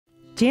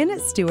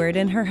Janet Steward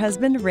and her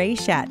husband Ray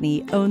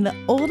Shatney own the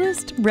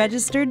oldest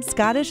registered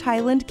Scottish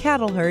Highland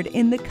cattle herd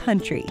in the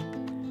country.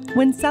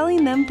 When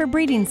selling them for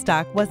breeding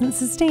stock wasn't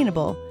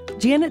sustainable,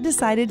 Janet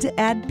decided to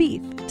add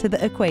beef to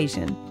the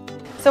equation.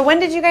 So when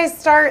did you guys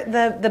start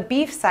the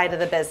beef side of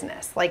the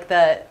business, like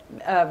the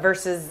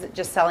versus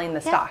just selling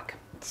the stock?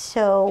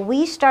 So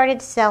we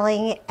started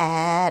selling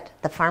at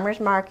the farmer's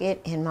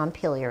market in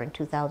Montpelier in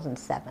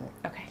 2007.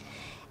 Okay.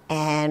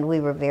 And we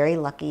were very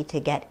lucky to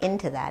get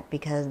into that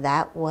because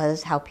that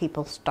was how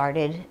people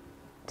started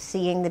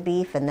seeing the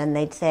beef, and then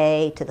they'd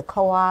say to the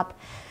co-op,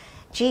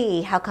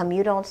 gee, how come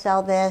you don't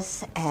sell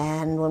this?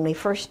 And when we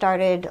first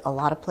started, a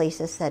lot of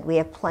places said, we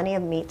have plenty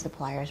of meat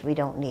suppliers, we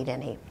don't need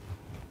any.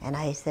 And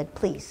I said,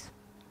 please,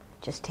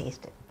 just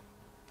taste it.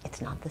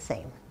 It's not the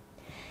same.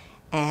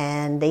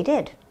 And they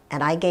did.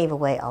 And I gave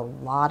away a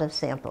lot of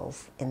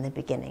samples in the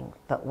beginning.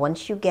 But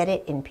once you get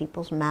it in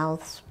people's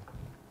mouths,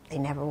 they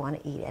never want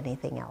to eat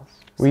anything else.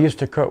 We used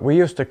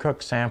to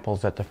cook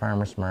samples at the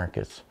farmers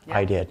markets. Yeah.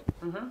 I did.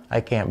 Mm-hmm. I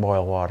can't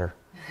boil water.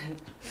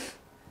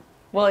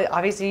 Well,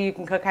 obviously you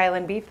can cook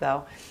Highland beef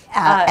though.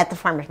 At the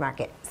farmer's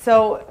market.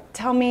 So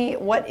tell me,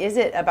 what is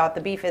it about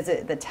the beef? Is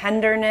it the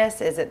tenderness?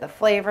 Is it the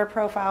flavor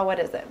profile? What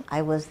is it?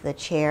 I was the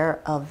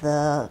chair of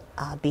the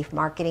beef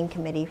marketing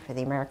committee for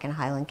the American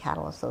Highland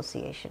Cattle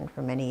Association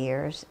for many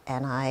years,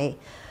 and I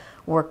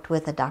worked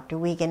with a Dr.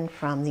 Wiegand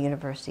from the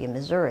University of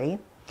Missouri,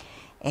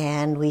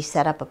 and we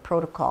set up a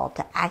protocol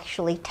to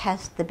actually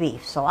test the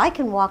beef. So I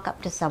can walk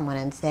up to someone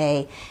and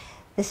say,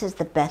 this is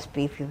the best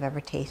beef you've ever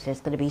tasted.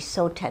 It's going to be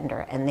so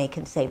tender. And they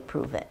can say,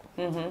 prove it.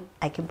 Mm-hmm.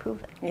 I can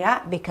prove it.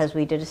 Yeah. Because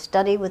we did a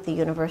study with the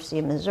University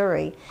of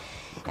Missouri,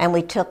 and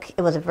it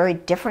was a very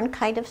different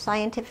kind of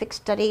scientific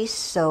study.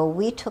 So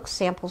we took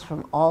samples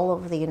from all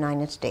over the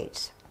United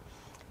States.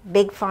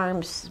 Big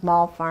farms,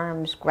 small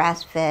farms,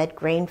 grass-fed,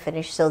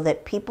 grain-finished, so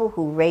that people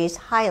who raise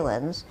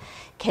Highlands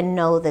can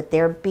know that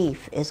their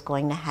beef is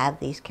going to have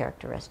these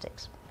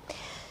characteristics.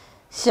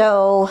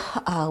 So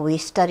we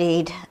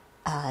studied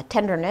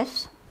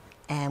tenderness,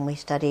 and we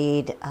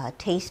studied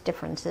taste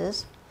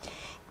differences.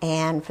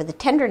 And for the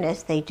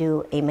tenderness, they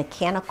do a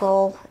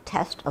mechanical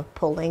test of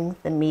pulling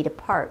the meat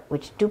apart,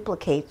 which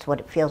duplicates what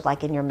it feels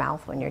like in your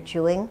mouth when you're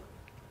chewing.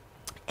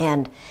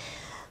 And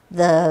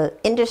the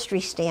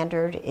industry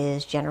standard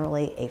is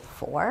generally a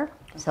 4.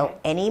 Okay. So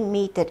any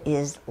meat that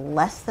is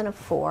less than a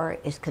 4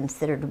 is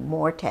considered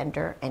more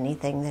tender.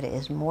 Anything that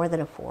is more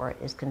than a 4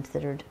 is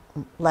considered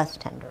less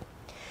tender.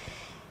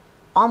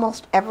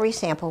 Almost every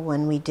sample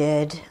when we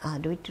did,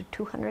 do we do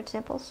 200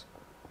 samples?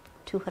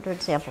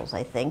 200 samples,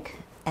 I think.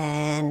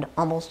 And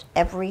almost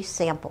every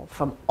sample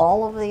from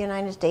all over the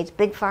United States,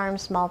 big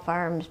farms, small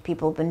farms,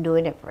 people have been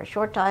doing it for a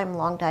short time,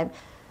 long time.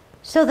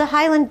 So the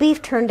Highland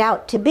beef turned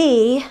out to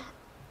be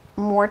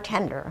more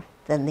tender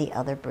than the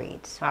other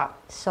breeds. Wow.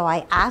 So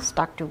I asked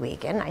Dr.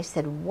 Wiegand, I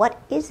said, what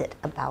is it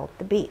about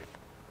the beef?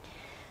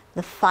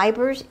 The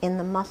fibers in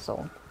the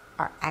muscle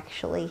are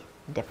actually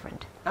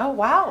different. Oh,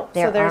 wow.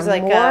 There so there's are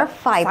like more a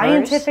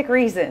fibers. Scientific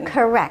reason.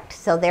 Correct.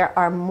 So there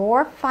are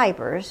more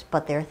fibers,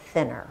 but they're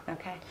thinner.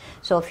 Okay.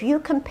 So if you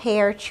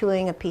compare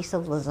chewing a piece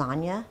of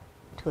lasagna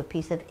to a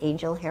piece of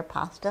angel hair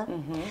pasta,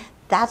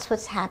 that's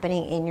what's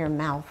happening in your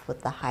mouth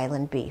with the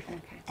Highland beef. Okay.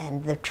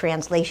 And the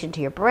translation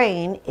to your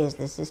brain is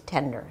this is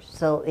tender.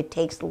 So it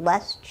takes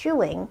less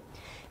chewing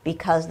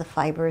because the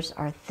fibers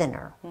are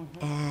thinner.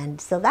 And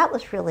so that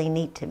was really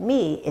neat to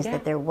me, is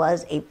that there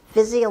was a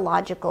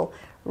physiological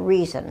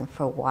reason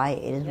for why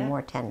it is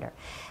more tender.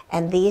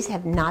 And these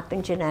have not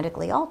been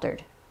genetically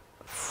altered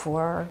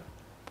for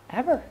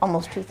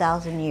almost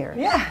 2,000 years.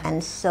 Yeah.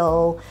 And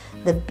so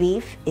the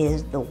beef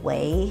is the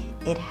way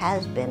it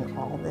has been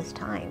all this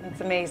time.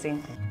 It's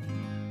amazing.